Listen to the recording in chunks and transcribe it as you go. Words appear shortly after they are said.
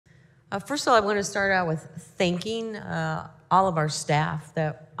First of all, I want to start out with thanking all of our staff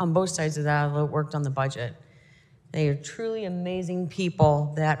that on both sides of the aisle worked on the budget. They are truly amazing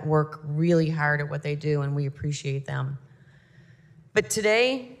people that work really hard at what they do, and we appreciate them. But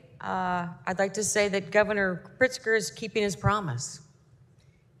today, I'd like to say that Governor Pritzker is keeping his promise.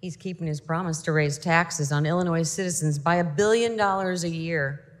 He's keeping his promise to raise taxes on Illinois citizens by $1 billion a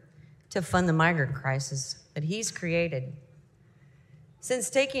year to fund the migrant crisis that he's created.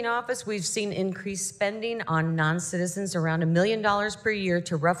 Since taking office, we've seen increased spending on non-citizens around $1 million per year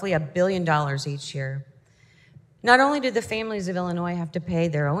to roughly $1 billion each year. Not only do the families of Illinois have to pay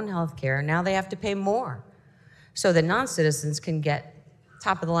their own health care, now they have to pay more so that non-citizens can get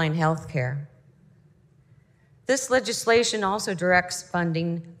top-of-the-line health care. This legislation also directs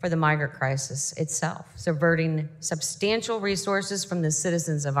funding for the migrant crisis itself, subverting substantial resources from the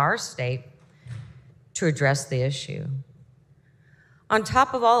citizens of our state to address the issue. On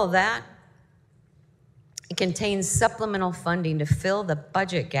top of all of that, it contains supplemental funding to fill the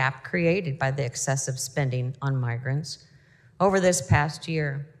budget gap created by the excessive spending on migrants over this past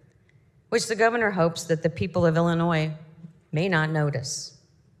year, which the governor hopes that the people of Illinois may not notice.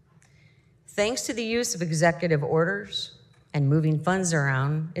 Thanks to the use of executive orders and moving funds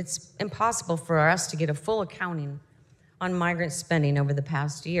around, it's impossible for us to get a full accounting on migrant spending over the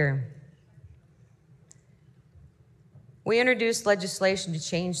past year. We introduced legislation to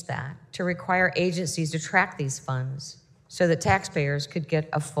change that, to require agencies to track these funds so that taxpayers could get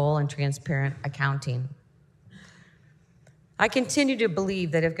a full and transparent accounting. I continue to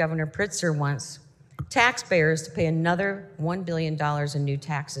believe that if Governor Pritzker wants taxpayers to pay another $1 billion in new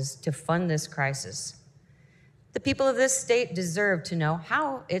taxes to fund this crisis, the people of this state deserve to know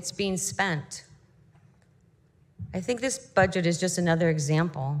how it's being spent. I think this budget is just another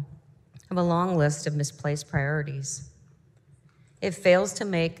example of a long list of misplaced priorities. It fails to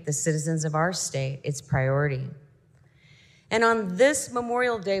make the citizens of our state its priority. And on this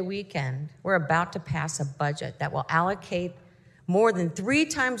Memorial Day weekend, we're about to pass a budget that will allocate more than 3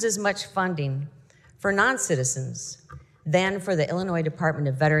 times as much funding for non-citizens than for the Illinois Department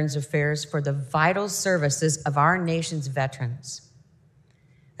of Veterans Affairs for the vital services of our nation's veterans.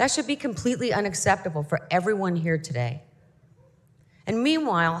 That should be completely unacceptable for everyone here today. And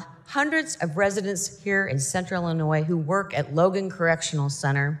meanwhile, hundreds of residents here in Central Illinois who work at Logan Correctional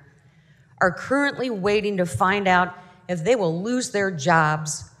Center are currently waiting to find out if they will lose their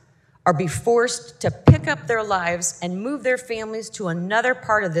jobs or be forced to pick up their lives and move their families to another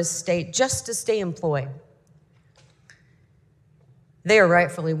part of this state just to stay employed. They are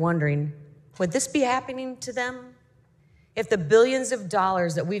rightfully wondering, would this be happening to them? If the billions of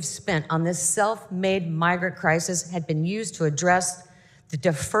dollars that we've spent on this self-made migrant crisis had been used to address the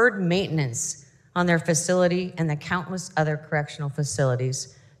deferred maintenance on their facility and the countless other correctional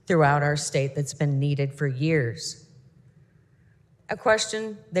facilities throughout our state that's been needed for years. A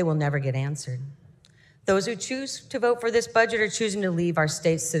question they will never get answered. Those who choose to vote for this budget are choosing to leave our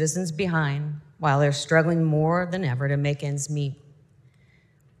state's citizens behind while they're struggling more than ever to make ends meet.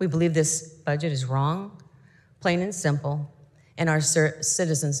 We believe this budget is wrong, plain and simple, and our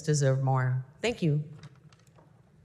citizens deserve more. Thank you.